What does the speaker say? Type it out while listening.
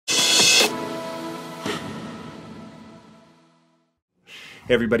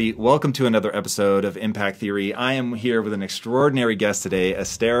Hey everybody, welcome to another episode of Impact Theory. I am here with an extraordinary guest today,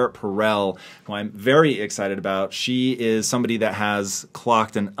 Esther Perel, who I'm very excited about. She is somebody that has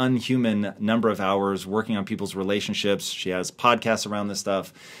clocked an unhuman number of hours working on people's relationships. She has podcasts around this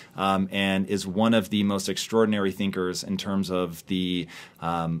stuff, and is one of the most extraordinary thinkers in terms of the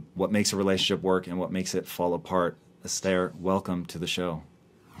what makes a relationship work and what makes it fall apart. Esther, welcome to the show.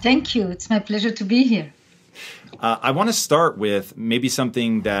 Thank you. It's my pleasure to be here. I want to start with maybe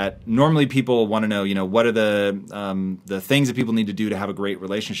something that normally people want to know, what are the things that people need to do to have a great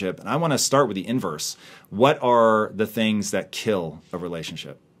relationship? And I want to start with the inverse. What are the things that kill a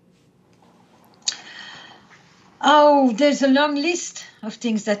relationship? Oh, there's a long list of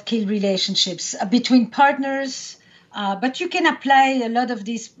things that kill relationships between partners. But you can apply a lot of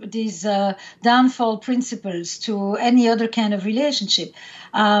these downfall principles to any other kind of relationship.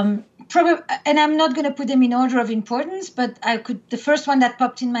 And I'm not going to put them in order of importance, but the first one that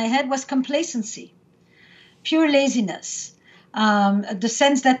popped in my head was complacency, pure laziness, the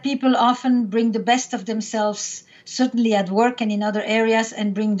sense that people often bring the best of themselves, certainly at work and in other areas,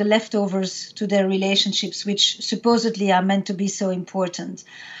 and bring the leftovers to their relationships, which supposedly are meant to be so important.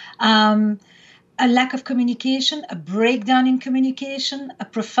 A lack of communication, a breakdown in communication, a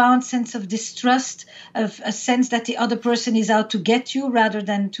profound sense of distrust, of a sense that the other person is out to get you rather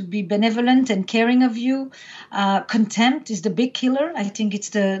than to be benevolent and caring of you. Contempt is the big killer. I think it's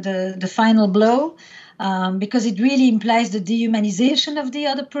the final blow, because it really implies the dehumanization of the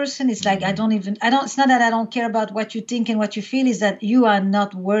other person. It's like, it's not that I don't care about what you think and what you feel, is that you are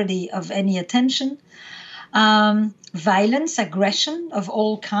not worthy of any attention. Violence, aggression of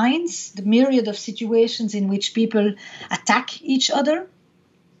all kinds, the myriad of situations in which people attack each other,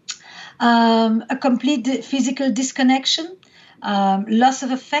 a complete physical disconnection, loss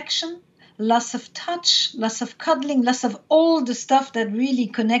of affection, loss of touch, loss of cuddling, loss of all the stuff that really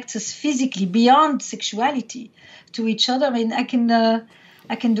connects us physically beyond sexuality to each other. I mean, I can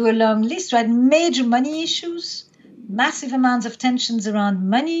do a long list, right? Major money issues, massive amounts of tensions around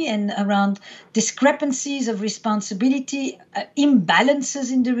money and around discrepancies of responsibility,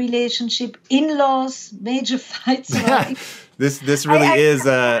 imbalances in the relationship, in-laws, major fights. This really is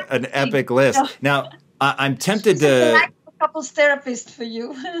an epic list. Now, I'm tempted to... couples therapist for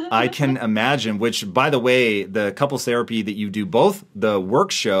you. I can imagine, which, by the way, the couples therapy that you do, both the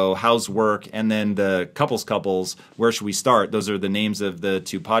work show, How's Work, and then the couples, Where Should We Start? Those are the names of the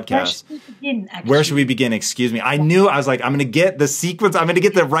two podcasts. Where should we begin, actually? Where Should We Begin? Excuse me. I knew, I was like, I'm going to get the sequence. I'm going to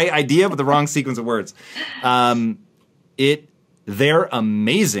get the right idea, but the wrong sequence of words. They're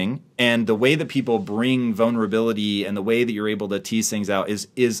amazing. And the way that people bring vulnerability and the way that you're able to tease things out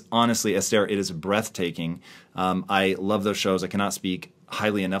is honestly, Esther, it is breathtaking. I love those shows. I cannot speak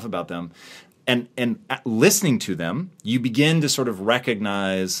highly enough about them. And listening to them, you begin to sort of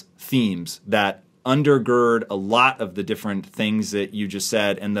recognize themes that undergird a lot of the different things that you just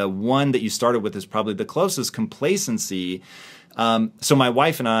said. And the one that you started with is probably the closest, complacency. So my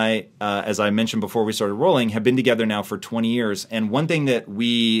wife and I, as I mentioned before we started rolling, have been together now for 20 years. And one thing that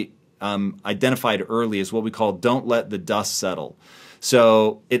we identified early is what we call don't let the dust settle.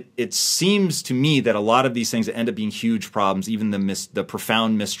 So it seems to me that a lot of these things that end up being huge problems, even the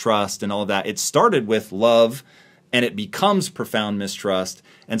profound mistrust and all of that, it started with love and it becomes profound mistrust.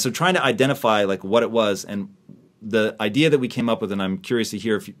 And so trying to identify like what it was, and the idea that we came up with, and I'm curious to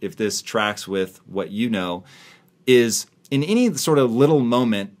hear if this tracks with what you know, is in any sort of little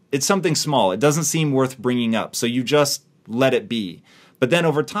moment, it's something small. It doesn't seem worth bringing up. So you just let it be. But then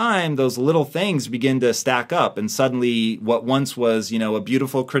over time, those little things begin to stack up. And suddenly what once was, a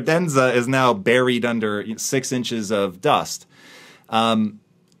beautiful credenza is now buried under 6 inches of dust.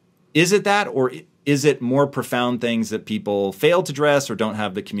 Is it that, or is it more profound things that people fail to address or don't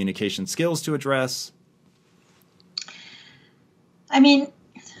have the communication skills to address? I mean,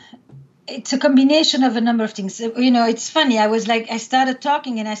 it's a combination of a number of things. It's funny. I started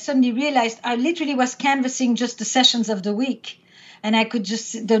talking and I suddenly realized I literally was canvassing just the sessions of the week. And I could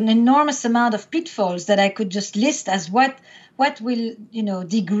the enormous amount of pitfalls that I could just list as what will,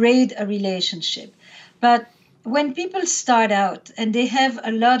 degrade a relationship. But when people start out and they have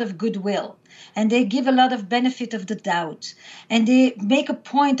a lot of goodwill and they give a lot of benefit of the doubt and they make a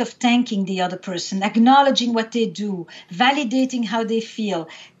point of thanking the other person, acknowledging what they do, validating how they feel,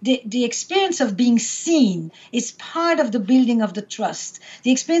 the experience of being seen is part of the building of the trust.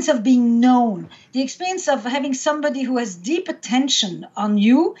 The experience of being known, the experience of having somebody who has deep attention on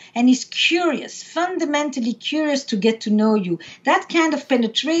you and is curious, fundamentally curious to get to know you. That kind of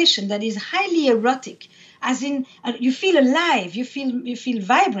penetration that is highly erotic, as in you feel alive, you feel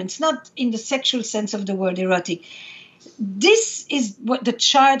vibrant. It's not in the sexual sense of the word erotic. This is what the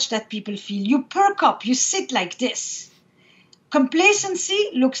charge that people feel. You perk up, you sit like this.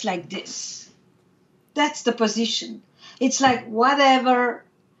 Complacency looks like this. That's the position. It's like whatever,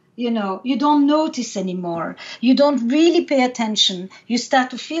 you don't notice anymore. You don't really pay attention. You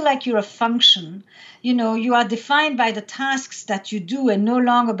start to feel like you're a function. You are defined by the tasks that you do and no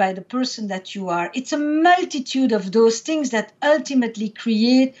longer by the person that you are. It's a multitude of those things that ultimately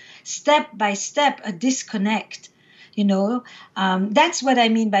create step by step a disconnect. That's what I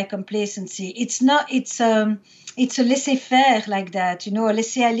mean by complacency. It's a laissez-faire like that, a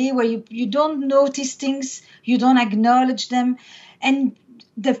laissez-aller where you don't notice things, you don't acknowledge them. And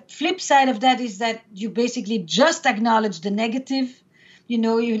the flip side of that is that you basically just acknowledge the negative.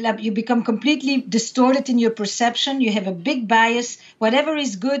 You become completely distorted in your perception. You have a big bias. Whatever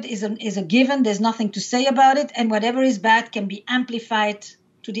is good is a given. There's nothing to say about it. And whatever is bad can be amplified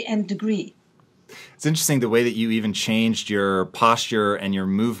to the nth degree. It's interesting the way that you even changed your posture and your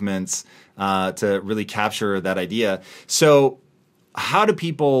movements to really capture that idea. So how do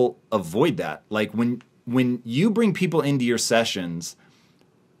people avoid that? Like when you bring people into your sessions,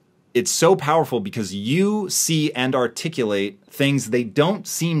 it's so powerful because you see and articulate things they don't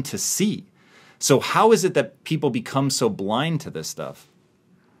seem to see. So how is it that people become so blind to this stuff?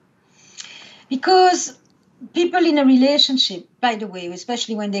 Because people in a relationship, by the way,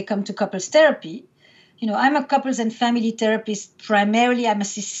 especially when they come to couples therapy, I'm a couples and family therapist primarily. I'm a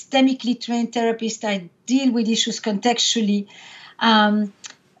systemically trained therapist. I deal with issues contextually.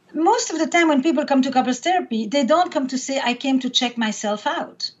 Most of the time when people come to couples therapy, they don't come to say, I came to check myself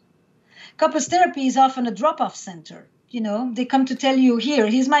out. Couples therapy is often a drop-off center. They come to tell you,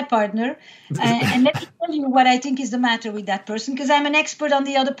 here's my partner, and let me tell you what I think is the matter with that person because I'm an expert on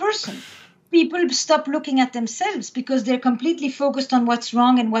the other person. People stop looking at themselves because they're completely focused on what's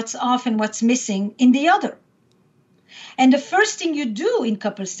wrong and what's off and what's missing in the other. And the first thing you do in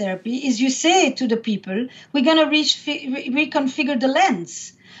couples therapy is you say to the people, we're going to reconfigure the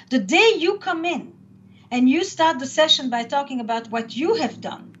lens. The day you come in and you start the session by talking about what you have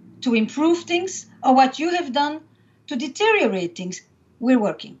done to improve things or what you have done to deteriorate things, we're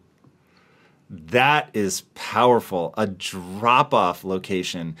working. That is powerful. A drop-off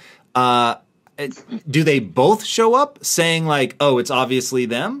location. Do they both show up saying like, oh, it's obviously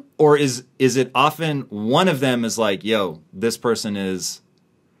them? Or is it often one of them is like, yo, this person is,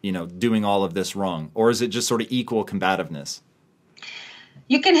 doing all of this wrong? Or is it just sort of equal combativeness?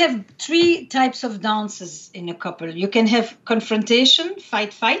 You can have three types of dances in a couple. You can have confrontation,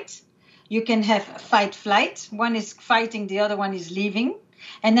 fight, fight. You can have fight, flight. One is fighting, the other one is leaving.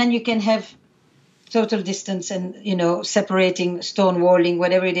 And then you can have total distance and, separating, stonewalling,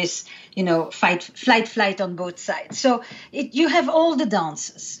 whatever it is, fight, flight, flight on both sides. So you have all the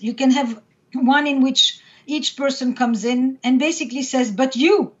dances. You can have one in which each person comes in and basically says, but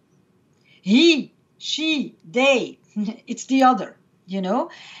you, he, she, they, it's the other,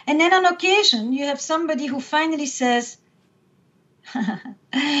 And then on occasion, you have somebody who finally says,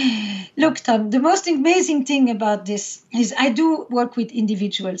 look, Tom, the most amazing thing about this is I do work with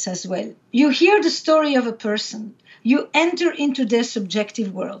individuals as well. You hear the story of a person. You enter into their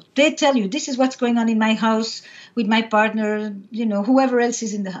subjective world. They tell you, this is what's going on in my house with my partner, whoever else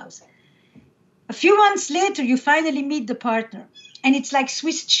is in the house. A few months later, you finally meet the partner, and it's like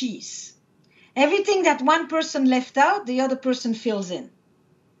Swiss cheese. Everything that one person left out, the other person fills in.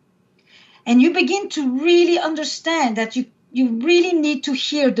 And you begin to really understand that you really need to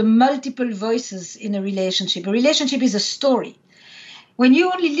hear the multiple voices in a relationship. A relationship is a story. When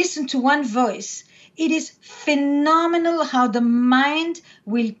you only listen to one voice, it is phenomenal how the mind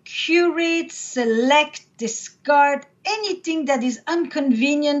will curate, select, discard anything that is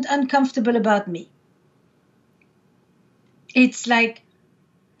inconvenient, uncomfortable about me. It's like,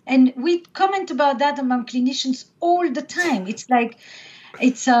 and we comment about that among clinicians all the time. It's like,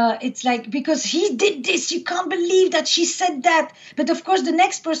 because he did this, you can't believe that she said that. But of course, the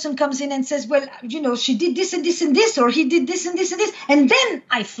next person comes in and says, well, she did this and this and this, or he did this and this and this. And then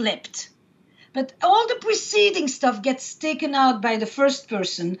I flipped. But all the preceding stuff gets taken out by the first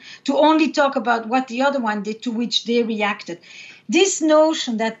person to only talk about what the other one did, to which they reacted. This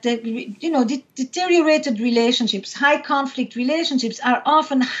notion that, deteriorated relationships, high conflict relationships are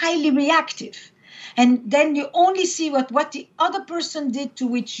often highly reactive. And then you only see what the other person did to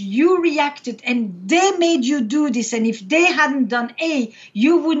which you reacted, and they made you do this. And if they hadn't done A,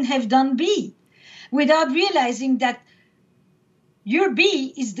 you wouldn't have done B, without realizing that your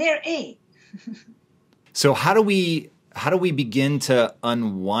B is their A. So how do we How do we begin to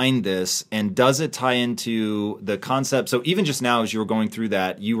unwind this? And does it tie into the concept? So even just now, as you were going through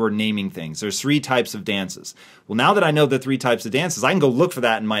that, you were naming things. There's 3 types of dances. Well, now that I know the 3 types of dances, I can go look for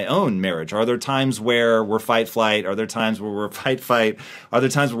that in my own marriage. Are there times where we're fight, flight? Are there times where we're fight, fight? Are there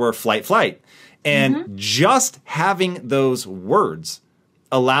times where we're flight, flight? And just having those words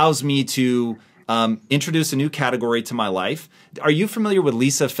allows me to introduce a new category to my life. Are you familiar with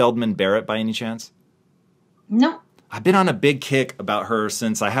Lisa Feldman Barrett by any chance? No. I've been on a big kick about her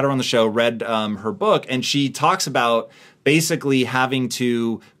since I had her on the show, read her book, and she talks about basically having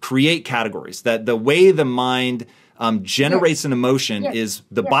to create categories, that the way the mind generates an emotion is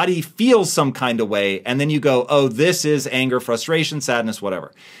the body feels some kind of way, and then you go, oh, this is anger, frustration, sadness,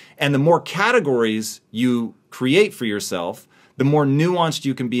 whatever. And the more categories you create for yourself, the more nuanced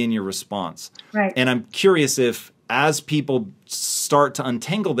you can be in your response. Right. And I'm curious if, as people start to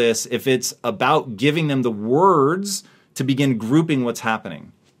untangle this, if it's about giving them the words to begin grouping what's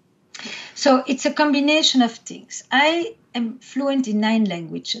happening. So it's a combination of things. I am fluent in 9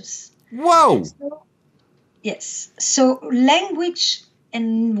 languages. Whoa! Yes. So language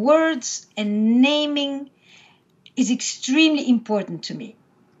and words and naming is extremely important to me.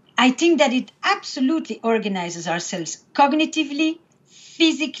 I think that it absolutely organizes ourselves cognitively,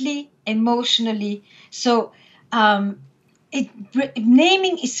 physically, emotionally. So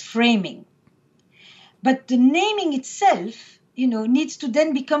naming is framing. But the naming itself, needs to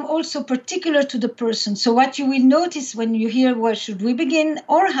then become also particular to the person. So what you will notice when you hear where should we begin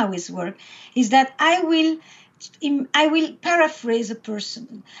or how is work is that I will paraphrase a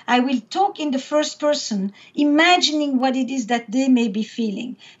person. I will talk in the first person, imagining what it is that they may be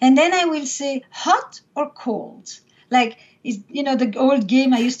feeling. And then I will say hot or cold, like, the old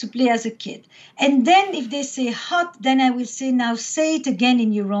game I used to play as a kid. And then if they say hot, then I will say, now say it again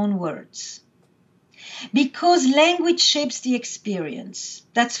in your own words. Because language shapes the experience.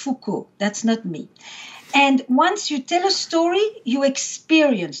 That's Foucault. That's not me. And once you tell a story, you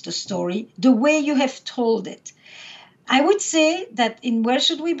experience the story the way you have told it. I would say that in Where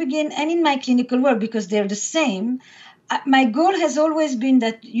Should We Begin and in my clinical work, because they're the same, my goal has always been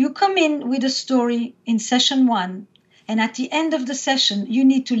that you come in with a story in session 1, and at the end of the session, you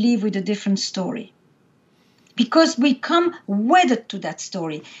need to leave with a different story. Because we come wedded to that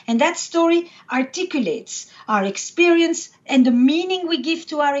story. And that story articulates our experience and the meaning we give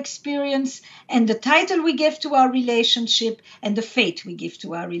to our experience and the title we give to our relationship and the fate we give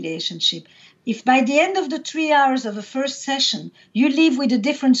to our relationship. If by the end of the 3 hours of a first session, you leave with a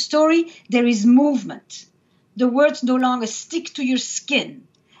different story, there is movement. The words no longer stick to your skin.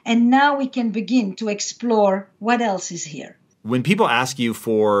 And now we can begin to explore what else is here. When people ask you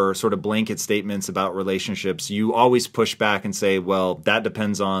for sort of blanket statements about relationships, you always push back and say, well, that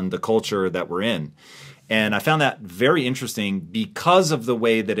depends on the culture that we're in. And I found that very interesting because of the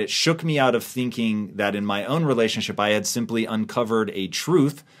way that it shook me out of thinking that in my own relationship, I had simply uncovered a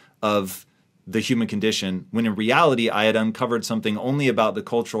truth of the human condition, when in reality, I had uncovered something only about the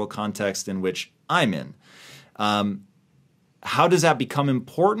cultural context in which I'm in. How does that become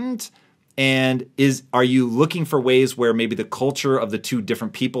important? And are you looking for ways where maybe the culture of the 2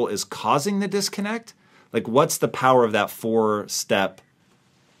 different people is causing the disconnect? Like, what's the power of that 4-step?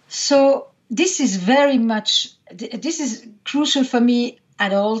 So this is crucial for me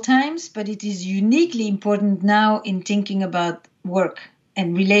at all times, but it is uniquely important now in thinking about work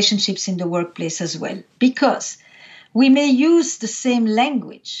and relationships in the workplace as well. Because we may use the same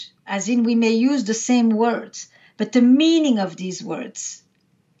language, as in we may use the same words, but the meaning of these words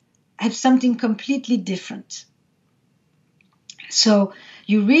have something completely different. So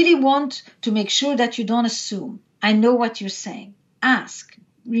you really want to make sure that you don't assume. I know what you're saying. Ask.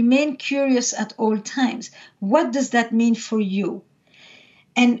 Remain curious at all times. What does that mean for you?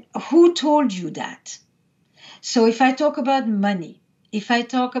 And who told you that? So if I talk about money, if I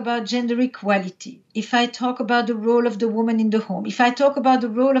talk about gender equality, if I talk about the role of the woman in the home, if I talk about the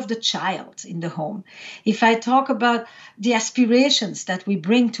role of the child in the home, if I talk about the aspirations that we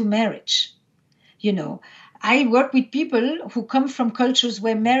bring to marriage, I work with people who come from cultures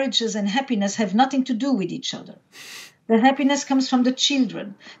where marriages and happiness have nothing to do with each other. The happiness comes from the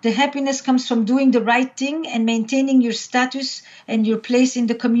children. The happiness comes from doing the right thing and maintaining your status and your place in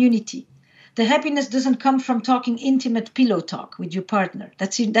the community. The happiness doesn't come from talking intimate pillow talk with your partner.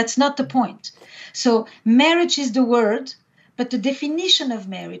 That's not the point. So marriage is the word, but the definition of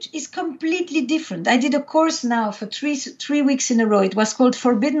marriage is completely different. I did a course now for three weeks in a row. It was called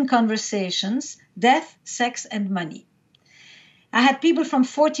Forbidden Conversations, Death, Sex, and Money. I had people from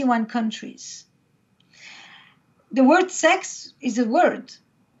 41 countries. The word sex is a word,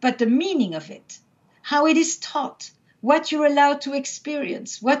 but the meaning of it, how it is taught, what you're allowed to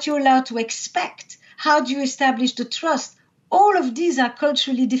experience, what you're allowed to expect. How do you establish the trust? All of these are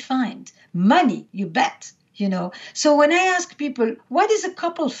culturally defined. Money, you bet, So when I ask people, what is a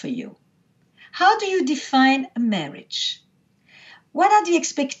couple for you? How do you define a marriage? What are the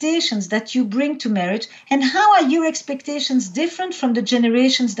expectations that you bring to marriage? And how are your expectations different from the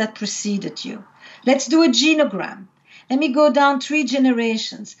generations that preceded you? Let's do a genogram. Let me go down 3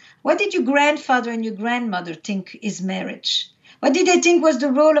 generations. What did your grandfather and your grandmother think is marriage? What did they think was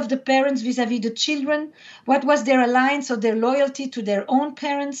the role of the parents vis-à-vis the children? What was their alliance or their loyalty to their own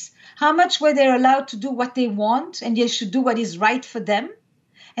parents? How much were they allowed to do what they want and they should do what is right for them?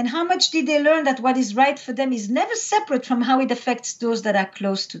 And how much did they learn that what is right for them is never separate from how it affects those that are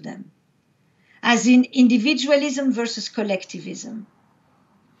close to them? As in individualism versus collectivism.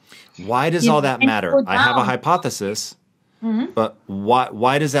 Why does all that matter? I have a hypothesis, but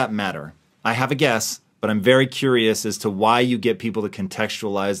why does that matter? I have a guess, but I'm very curious as to why you get people to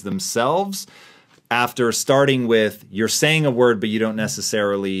contextualize themselves after starting with, you're saying a word, but you don't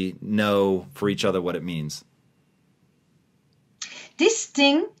necessarily know for each other what it means. This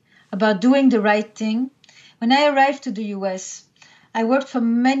thing about doing the right thing, when I arrived to the US, I worked for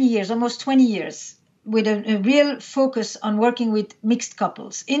many years, almost 20 years, with a real focus on working with mixed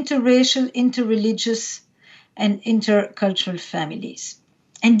couples, interracial, interreligious, and intercultural families.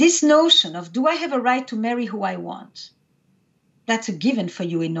 And this notion of, do I have a right to marry who I want? That's a given for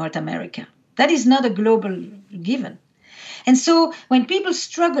you in North America. That is not a global given. And so when people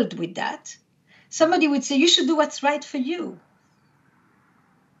struggled with that, somebody would say, you should do what's right for you.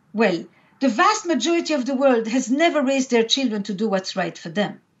 Well, the vast majority of the world has never raised their children to do what's right for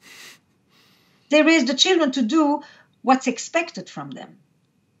them. They raise the children to do what's expected from them.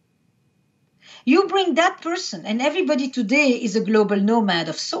 You bring that person, and everybody today is a global nomad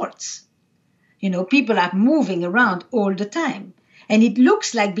of sorts. People are moving around all the time. And it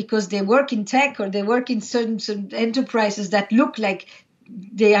looks like because they work in tech or they work in certain enterprises that look like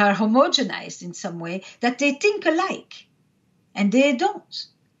they are homogenized in some way, that they think alike. And they don't.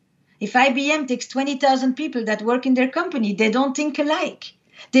 If IBM takes 20,000 people that work in their company, they don't think alike.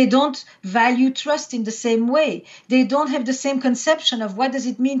 They don't value trust in the same way. They don't have the same conception of what does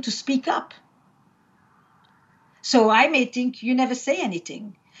it mean to speak up. So I may think you never say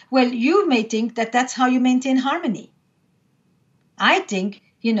anything. Well, you may think that that's how you maintain harmony. I think,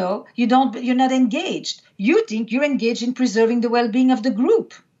 you're not engaged. You think you're engaged in preserving the well-being of the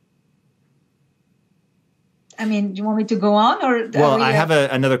group. I mean, do you want me to go on? Well, I have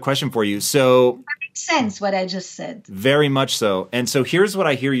another question for you. So that makes sense, what I just said. Very much so. And so here's what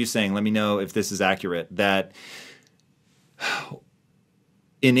I hear you saying. Let me know if this is accurate. That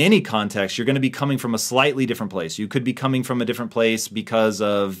in any context, you're going to be coming from a slightly different place. You could be coming from a different place because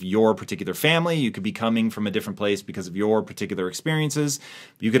of your particular family. You could be coming from a different place because of your particular experiences.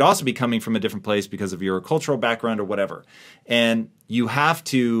 You could also be coming from a different place because of your cultural background or whatever. And you have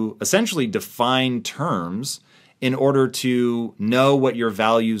to essentially define terms in order to know what your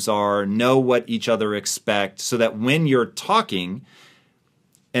values are, know what each other expect, so that when you're talking,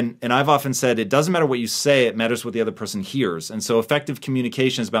 and I've often said, it doesn't matter what you say, it matters what the other person hears. And so effective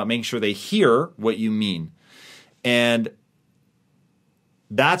communication is about making sure they hear what you mean. And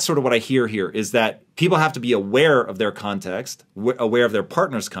that's sort of what I hear here, is that people have to be aware of their context, aware of their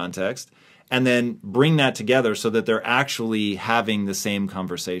partner's context, and then bring that together so that they're actually having the same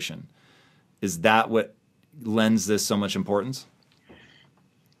conversation. Is that what lends this so much importance?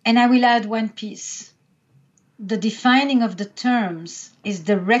 And I will add one piece. The defining of the terms is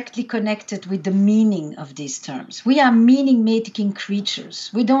directly connected with the meaning of these terms. We are meaning-making creatures.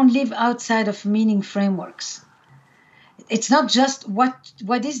 We don't live outside of meaning frameworks. It's not just what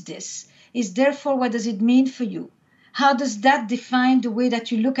is this? It's therefore what does it mean for you? How does that define the way that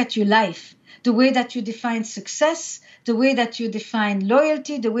you look at your life? The way that you define success, the way that you define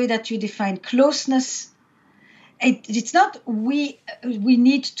loyalty, the way that you define closeness. It's not we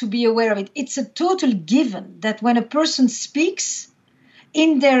need to be aware of it. It's a total given that when a person speaks,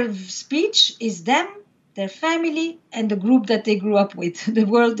 in their speech is them, their family, and the group that they grew up with, the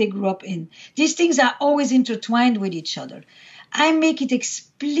world they grew up in. These things are always intertwined with each other. I make it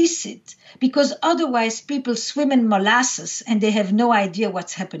explicit because otherwise people swim in molasses and they have no idea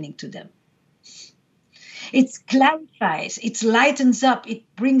what's happening to them. It clarifies, it lightens up, it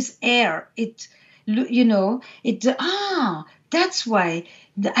brings air, that's why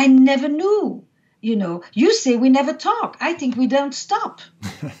I never knew. You say we never talk. I think we don't stop.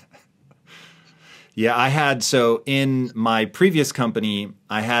 Yeah, so in my previous company,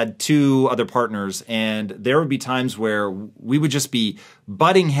 I had two other partners, and there would be times where we would just be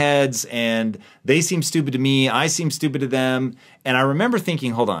butting heads, and they seem stupid to me, I seem stupid to them. And I remember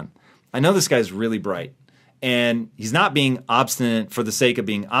thinking, hold on, I know this guy's really bright, and he's not being obstinate for the sake of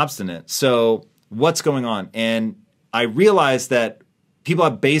being obstinate. So what's going on? And I realized that people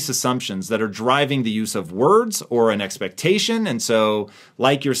have base assumptions that are driving the use of words or an expectation. And so,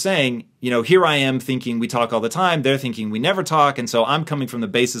 like you're saying, here I am thinking we talk all the time. They're thinking we never talk. And so I'm coming from the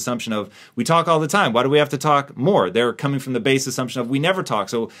base assumption of we talk all the time. Why do we have to talk more? They're coming from the base assumption of we never talk.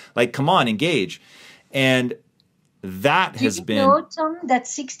 So come on, engage. And that has been... Do you know, Tom, that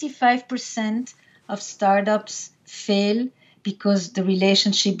 65% of startups fail because the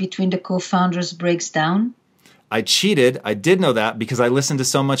relationship between the co-founders breaks down? I cheated. I did know that because I listened to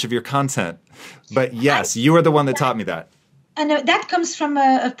so much of your content. But yes, you are the one that taught me that. And that comes from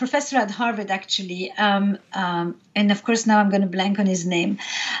a professor at Harvard, actually. And of course, now I'm going to blank on his name,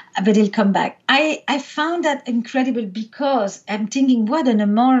 but he'll come back. I found that incredible because I'm thinking, what an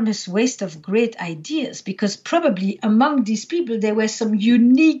enormous waste of great ideas, because probably among these people, there were some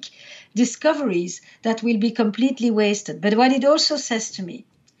unique discoveries that will be completely wasted. But what it also says to me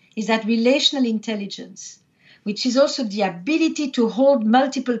is that relational intelligence, which is also the ability to hold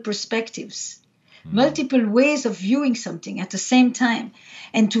multiple perspectives, multiple ways of viewing something at the same time,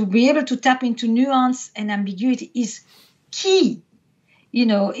 and to be able to tap into nuance and ambiguity is key.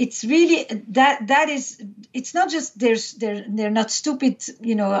 It's really that is, it's not just they're not stupid.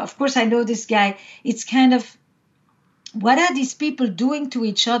 Of course, I know this guy. It's kind of, what are these people doing to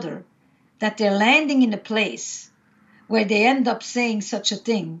each other that they're landing in a place where they end up saying such a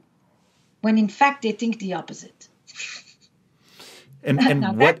thing, when in fact they think the opposite. And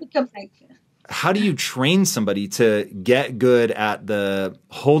now what, that becomes like, how do you train somebody to get good at the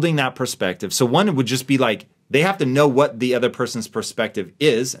holding that perspective? So one would just be like, they have to know what the other person's perspective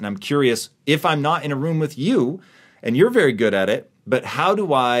is. And I'm curious, if I'm not in a room with you and you're very good at it, but how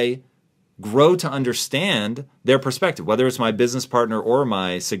do I grow to understand their perspective, whether it's my business partner or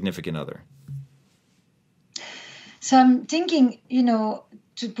my significant other? So I'm thinking,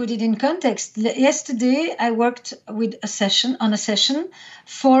 to put it in context, yesterday I worked on a session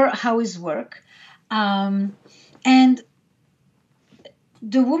for How is Work. And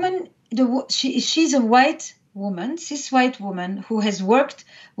the woman, she's a white woman, cis white woman, who has worked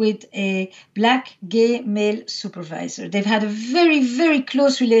with a black gay male supervisor. They've had a very, very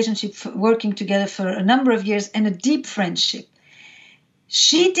close relationship, working together for a number of years, and a deep friendship.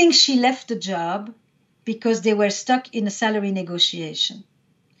 She thinks she left the job because they were stuck in a salary negotiation.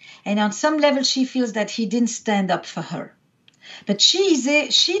 And on some level, she feels that he didn't stand up for her. But she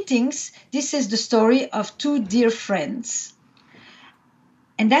thinks this is the story of two dear friends.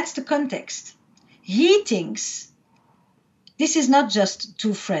 And that's the context. He thinks this is not just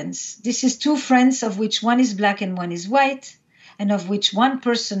two friends. This is two friends of which one is black and one is white, and of which one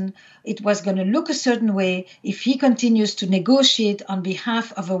person, it was going to look a certain way if he continues to negotiate on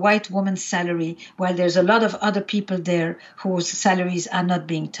behalf of a white woman's salary, while there's a lot of other people there whose salaries are not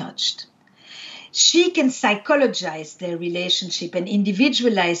being touched. She can psychologize their relationship and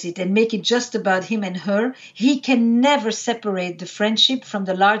individualize it and make it just about him and her. He can never separate the friendship from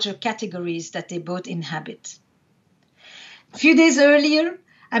the larger categories that they both inhabit. A few days earlier,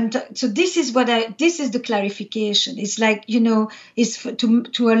 so this is the clarification. It's like,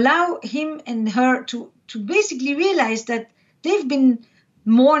 to allow him and her to basically realize that they've been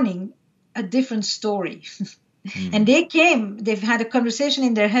mourning a different story. And they've had a conversation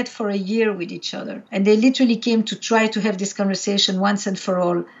in their head for a year with each other. And they literally came to try to have this conversation once and for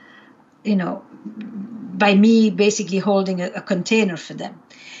all, by me basically holding a container for them.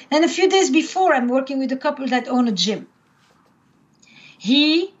 And a few days before, I'm working with a couple that own a gym.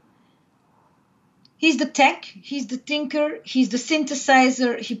 He's the tech, he's the thinker, he's the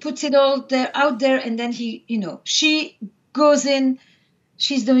synthesizer. He puts it all out there, and then she goes in,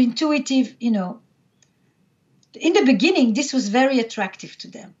 she's the intuitive, In the beginning, this was very attractive to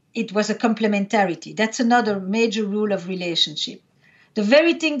them. It was a complementarity. That's another major rule of relationship. The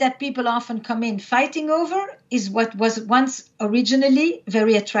very thing that people often come in fighting over is what was once originally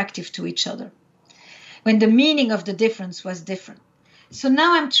very attractive to each other, when the meaning of the difference was different. So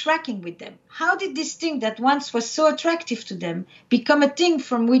now I'm tracking with them. How did this thing that once was so attractive to them become a thing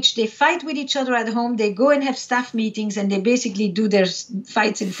from which they fight with each other at home? They go and have staff meetings and they basically do their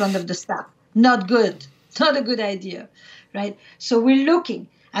fights in front of the staff. Not good. Not a good idea, right? So we're looking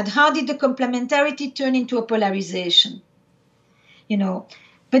at how did the complementarity turn into a polarization?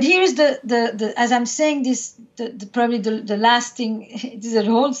 But here's the as I'm saying this, probably the last thing, this is a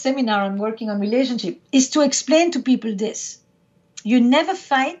whole seminar on working on relationship, is to explain to people this. You never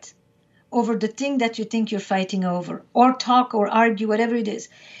fight over the thing that you think you're fighting over, or talk or argue, whatever it is.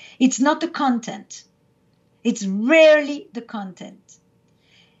 It's not the content. It's rarely the content.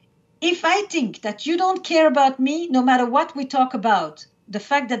 If I think that you don't care about me, no matter what we talk about, the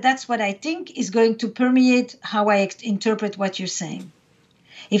fact that that's what I think is going to permeate how I interpret what you're saying.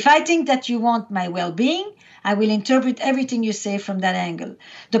 If I think that you want my well-being, I will interpret everything you say from that angle.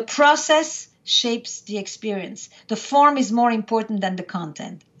 The process shapes the experience. The form is more important than the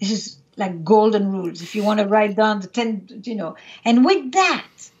content. This is like golden rules. If you want to write down the 10, and with that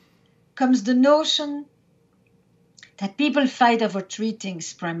comes the notion that people fight over three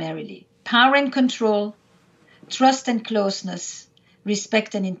things primarily: power and control, trust and closeness,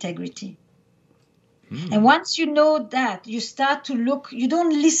 respect and integrity. And once you know that, you start to look, you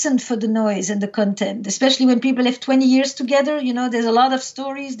don't listen for the noise and the content, especially when people have 20 years together, there's a lot of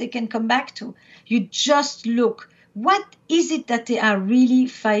stories they can come back to. You just look, what is it that they are really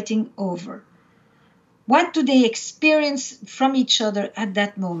fighting over? What do they experience from each other at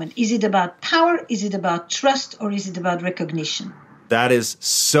that moment? Is it about power? Is it about trust? Or is it about recognition? That is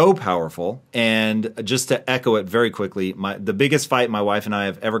so powerful. And just to echo it very quickly, the biggest fight my wife and I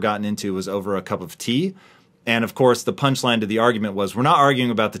have ever gotten into was over a cup of tea. And of course, the punchline to the argument was, we're not arguing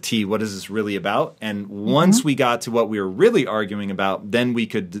about the tea. What is this really about? And once we got to what we were really arguing about, then we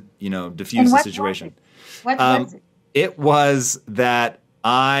could, diffuse the situation. What was it? It was that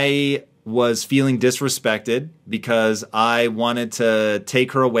I was feeling disrespected because I wanted to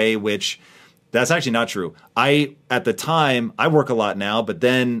take her away, which that's actually not true. At the time, I work a lot now, but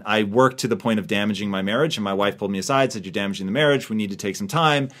then I worked to the point of damaging my marriage, and my wife pulled me aside, said, you're damaging the marriage. We need to take some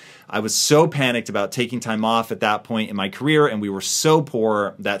time. I was so panicked about taking time off at that point in my career, and we were so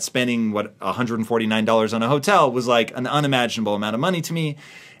poor that spending, $149 on a hotel was like an unimaginable amount of money to me.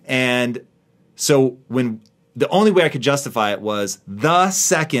 And so the only way I could justify it was the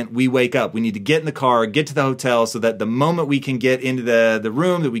second we wake up, we need to get in the car, get to the hotel, so that the moment we can get into the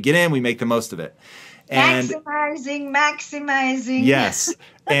room that we get in, we make the most of it. And maximizing. Yes.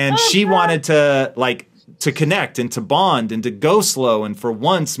 And she wanted to connect and to bond and to go slow. And for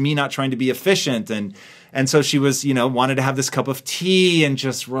once, me not trying to be efficient. And so she was, wanted to have this cup of tea and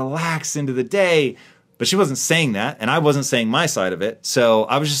just relax into the day. But she wasn't saying that. And I wasn't saying my side of it. So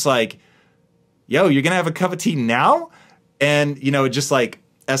I was just like, yo, you're going to have a cup of tea now? And, it just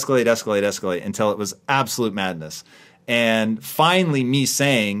escalate until it was absolute madness. And finally me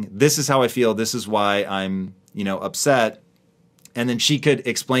saying, this is how I feel. This is why I'm, upset. And then she could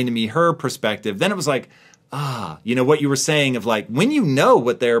explain to me her perspective. Then it was like, what you were saying of like, when you know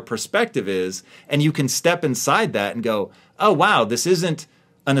what their perspective is and you can step inside that and go, oh, wow, this isn't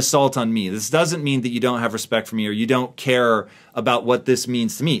an assault on me. This doesn't mean that you don't have respect for me or you don't care about what this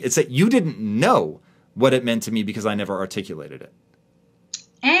means to me. It's that you didn't know what it meant to me because I never articulated it.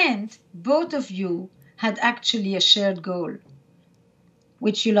 And both of you had actually a shared goal,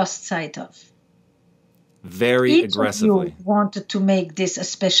 which you lost sight of. Very aggressively. Each of you wanted to make this a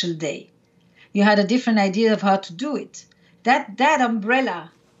special day. You had a different idea of how to do it. That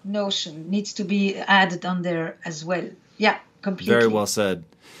umbrella notion needs to be added on there as well. Yeah, completely. Very well said.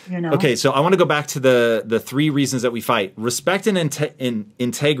 Okay, so I want to go back to the three reasons that we fight. Respect and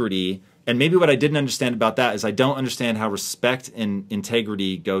integrity. And maybe what I didn't understand about that is I don't understand how respect and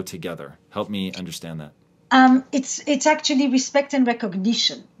integrity go together. Help me understand that. It's actually respect and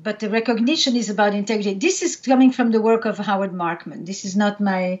recognition, but the recognition is about integrity. This is coming from the work of Howard Markman. This is not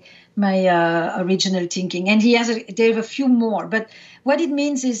my original thinking, and there are a few more. But what it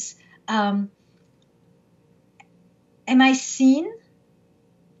means is, am I seen?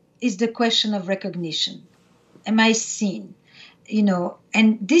 Is the question of recognition. Am I seen?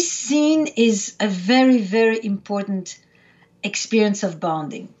 And this scene is a very, very important experience of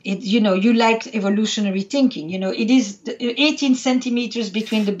bonding. You like evolutionary thinking. It is 18 centimeters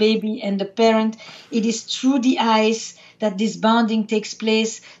between the baby and the parent. It is through the eyes that this bonding takes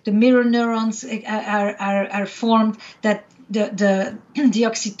place. The mirror neurons are formed, that the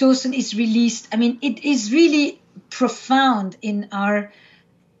oxytocin is released. I mean, it is really profound in our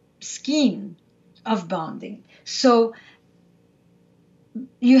scheme of bonding. So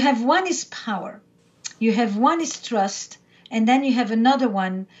you have one is power, you have one is trust, and then you have another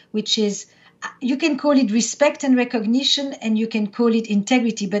one, which is, you can call it respect and recognition, and you can call it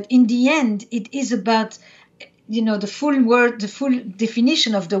integrity. But in the end, it is about, the full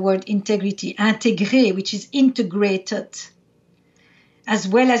definition of the word integrity, intégré, which is integrated. As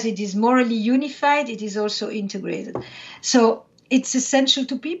well as it is morally unified, it is also integrated. So it's essential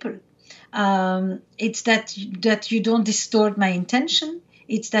to people. It's that you don't distort my intention.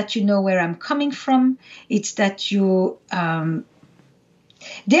 It's that you know where I'm coming from. It's that you,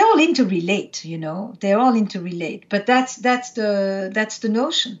 they all interrelate, they're all interrelate. But that's the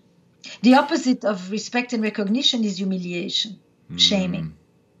notion. The opposite of respect and recognition is humiliation, shaming.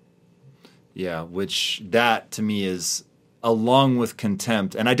 Yeah, which that to me is along with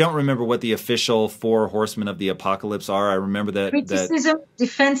contempt. And I don't remember what the official 4 horsemen of the apocalypse are. I remember that criticism,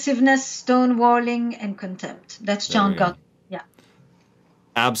 defensiveness, stonewalling, and contempt. That's John Gottman. Yeah.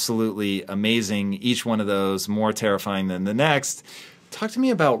 Absolutely amazing. Each one of those more terrifying than the next. Talk to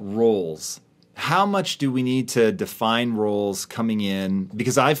me about roles. How much do we need to define roles coming in?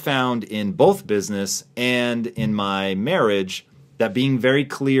 Because I've found in both business and in my marriage that being very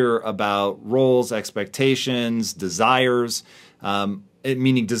clear about roles, expectations, desires,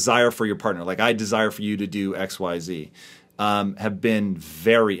 meaning desire for your partner, like I desire for you to do X, Y, Z, have been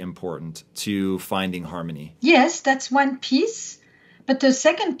very important to finding harmony. Yes, that's one piece. But the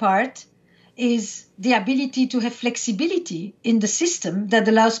second part is the ability to have flexibility in the system that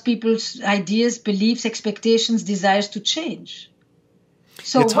allows people's ideas, beliefs, expectations, desires to change.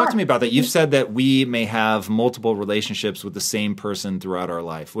 So talk to me about that. You've said that we may have multiple relationships with the same person throughout our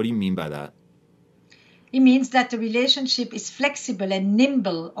life. What do you mean by that? It means that the relationship is flexible and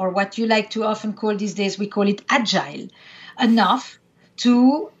nimble, or what you like to often call these days, we call it agile, enough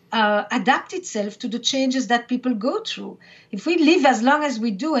to adapt itself to the changes that people go through. If we live as long as we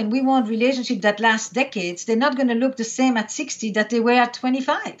do and we want relationships that last decades, they're not going to look the same at 60 that they were at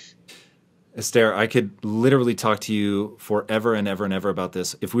 25. Esther, I could literally talk to you forever and ever and ever about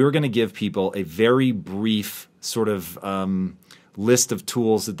this. If we were going to give people a very brief sort of list of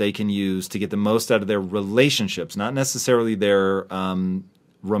tools that they can use to get the most out of their relationships, not necessarily their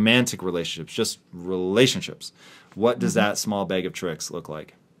romantic relationships, just relationships, what does that small bag of tricks look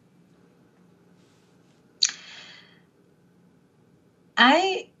like?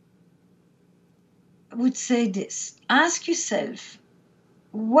 I would say this. Ask yourself,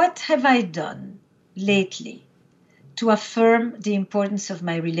 what have I done lately to affirm the importance of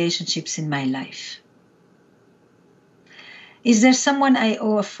my relationships in my life? Is there someone I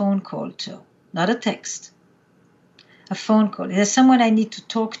owe a phone call to? Not a text. A phone call. Is there someone I need to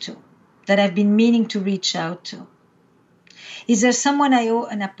talk to that I've been meaning to reach out to? Is there someone I owe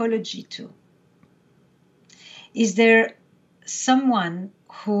an apology to? Is there someone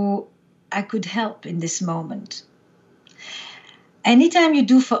who I could help in this moment? Anytime you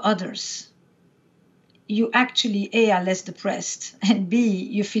do for others, you actually, A, are less depressed, and B,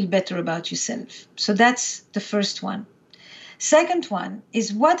 you feel better about yourself. So that's the first one. Second one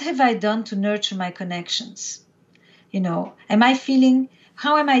is, what have I done to nurture my connections? Am I feeling,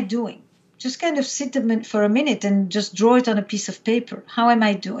 how am I doing? Just kind of sit for a minute and just draw it on a piece of paper. How am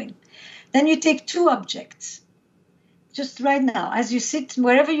I doing? Then you take 2 objects. Just right now, as you sit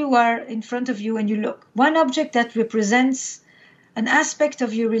wherever you are in front of you and you look, one object that represents an aspect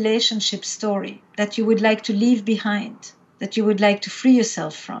of your relationship story that you would like to leave behind, that you would like to free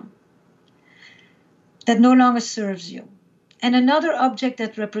yourself from, that no longer serves you. And another object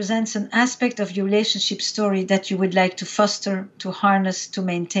that represents an aspect of your relationship story that you would like to foster, to harness, to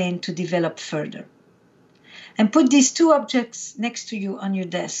maintain, to develop further. And put these 2 objects next to you on your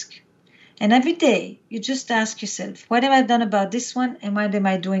desk. And every day, you just ask yourself, what have I done about this one and what am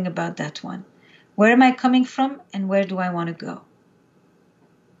I doing about that one? Where am I coming from and where do I want to go?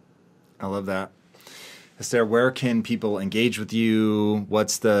 I love that. Esther, where can people engage with you?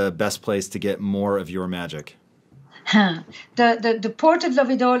 What's the best place to get more of your magic? The portal of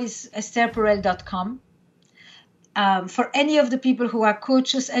it all is estherperel.com. For any of the people who are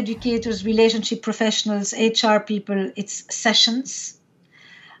coaches, educators, relationship professionals, HR people, it's sessions.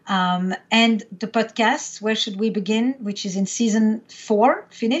 And the podcast, Where Should We Begin, which is in season 4,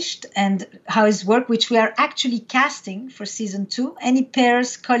 finished, and How Is Work, which we are actually casting for season 2. Any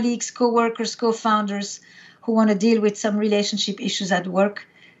pairs, colleagues, co-workers, co-founders who want to deal with some relationship issues at work,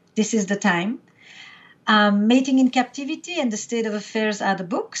 this is the time. Mating in Captivity and The State of Affairs are the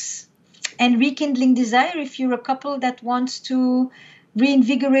books. And Rekindling Desire, if you're a couple that wants to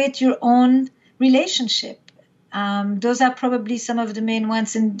reinvigorate your own relationship. Those are probably some of the main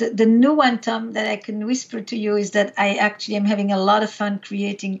ones. And the new one, Tom, that I can whisper to you is that I actually am having a lot of fun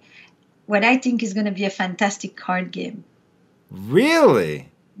creating what I think is going to be a fantastic card game. Really?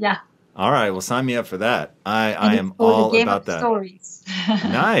 Yeah. All right. Well, sign me up for that. I am all about that. Stories.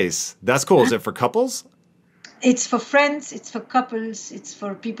 Nice. That's cool. Is it for couples? It's for friends, it's for couples, it's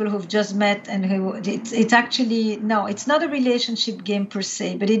for people who've just met and who it's actually, no, it's not a relationship game per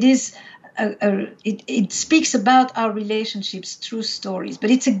se, but it is it speaks about our relationships through stories,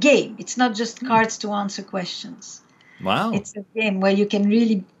 but it's a game. It's not just cards to answer questions. Wow. It's a game where you can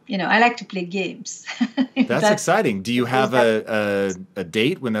really, I like to play games. That's exciting. Do you have a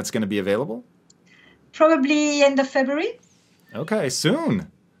date when that's going to be available? Probably end of February. Okay,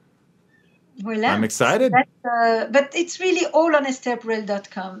 soon. Well, I'm excited. But it's really all on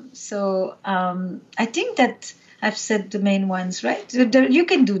estherperel.com. So I think that I've said the main ones, right? You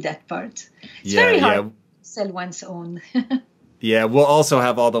can do that part. It's very hard to sell one's own. Yeah, we'll also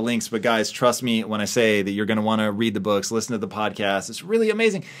have all the links. But guys, trust me when I say that you're going to want to read the books, listen to the podcast. It's really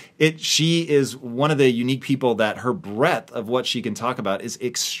amazing. She is one of the unique people that her breadth of what she can talk about is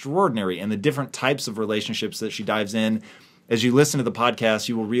extraordinary. And the different types of relationships that she dives in. As you listen to the podcast,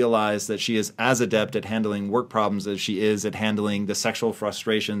 you will realize that she is as adept at handling work problems as she is at handling the sexual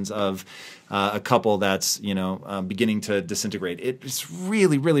frustrations of a couple that's beginning to disintegrate. It's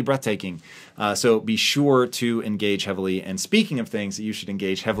really, really breathtaking. So be sure to engage heavily. And speaking of things that you should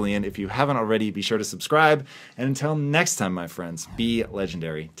engage heavily in, if you haven't already, be sure to subscribe. And until next time, my friends, be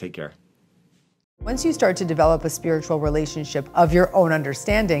legendary. Take care. Once you start to develop a spiritual relationship of your own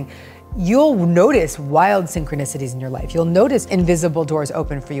understanding, you'll notice wild synchronicities in your life. You'll notice invisible doors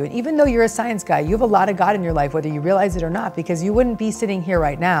open for you. And even though you're a science guy, you have a lot of God in your life, whether you realize it or not, because you wouldn't be sitting here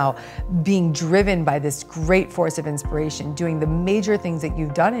right now being driven by this great force of inspiration, doing the major things that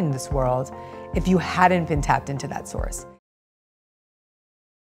you've done in this world if you hadn't been tapped into that source.